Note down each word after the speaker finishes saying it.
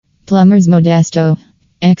Plumbers Modesto.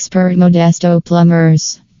 Expert Modesto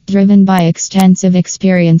Plumbers. Driven by extensive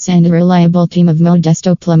experience and a reliable team of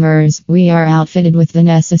Modesto plumbers, we are outfitted with the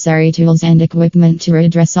necessary tools and equipment to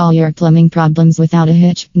address all your plumbing problems without a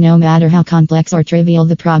hitch, no matter how complex or trivial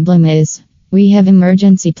the problem is. We have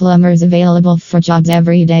emergency plumbers available for jobs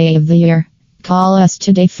every day of the year. Call us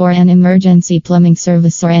today for an emergency plumbing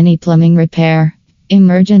service or any plumbing repair.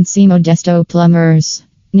 Emergency Modesto Plumbers.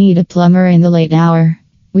 Need a plumber in the late hour?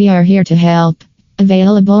 We are here to help.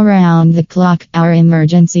 Available round the clock, our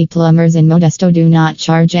emergency plumbers in Modesto do not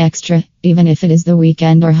charge extra, even if it is the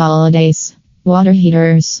weekend or holidays. Water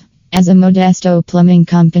heaters. As a Modesto plumbing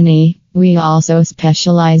company, we also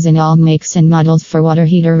specialize in all makes and models for water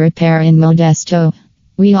heater repair in Modesto.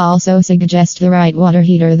 We also suggest the right water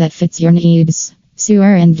heater that fits your needs.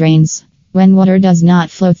 Sewer and drains. When water does not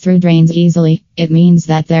flow through drains easily, it means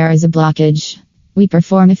that there is a blockage. We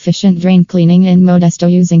perform efficient drain cleaning in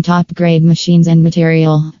Modesto using top-grade machines and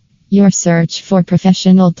material. Your search for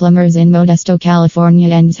professional plumbers in Modesto, California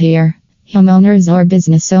ends here. Homeowners or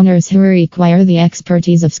business owners who require the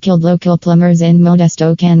expertise of skilled local plumbers in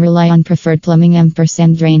Modesto can rely on Preferred Plumbing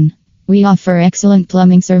 & Drain. We offer excellent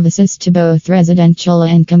plumbing services to both residential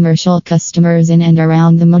and commercial customers in and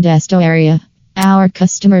around the Modesto area. Our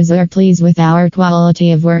customers are pleased with our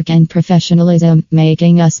quality of work and professionalism,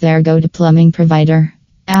 making us their go-to plumbing provider.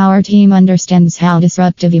 Our team understands how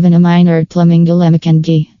disruptive even a minor plumbing dilemma can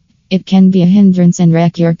be. It can be a hindrance and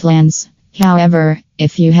wreck your plans. However,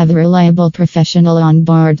 if you have a reliable professional on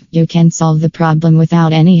board, you can solve the problem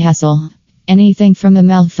without any hassle. Anything from a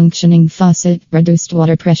malfunctioning faucet, reduced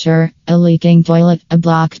water pressure, a leaking toilet, a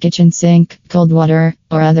blocked kitchen sink, cold water,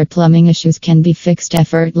 or other plumbing issues can be fixed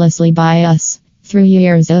effortlessly by us. Through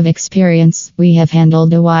years of experience, we have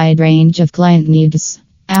handled a wide range of client needs.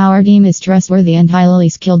 Our team is trustworthy and highly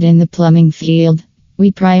skilled in the plumbing field.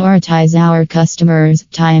 We prioritize our customers'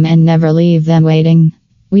 time and never leave them waiting.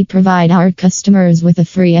 We provide our customers with a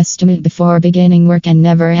free estimate before beginning work and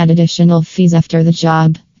never add additional fees after the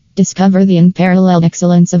job. Discover the unparalleled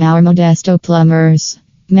excellence of our Modesto plumbers.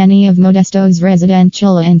 Many of Modesto's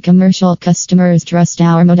residential and commercial customers trust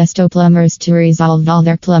our Modesto plumbers to resolve all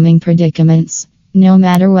their plumbing predicaments. No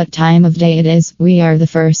matter what time of day it is, we are the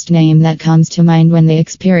first name that comes to mind when they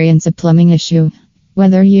experience a plumbing issue.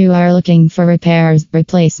 Whether you are looking for repairs,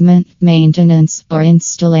 replacement, maintenance, or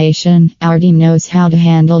installation, our team knows how to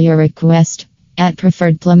handle your request. At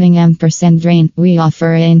Preferred Plumbing & Drain, we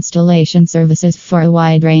offer installation services for a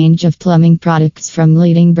wide range of plumbing products from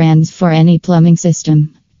leading brands for any plumbing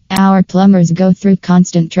system. Our plumbers go through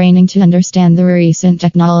constant training to understand the recent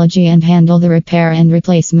technology and handle the repair and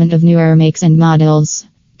replacement of newer makes and models.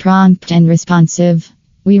 Prompt and responsive.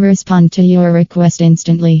 We respond to your request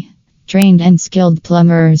instantly. Trained and skilled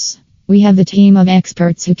plumbers. We have a team of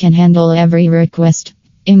experts who can handle every request.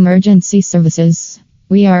 Emergency services.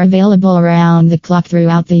 We are available around the clock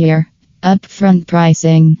throughout the year. Upfront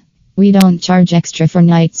pricing. We don't charge extra for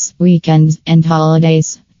nights, weekends, and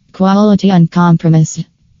holidays. Quality uncompromised.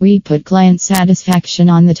 We put client satisfaction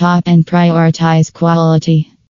on the top and prioritize quality.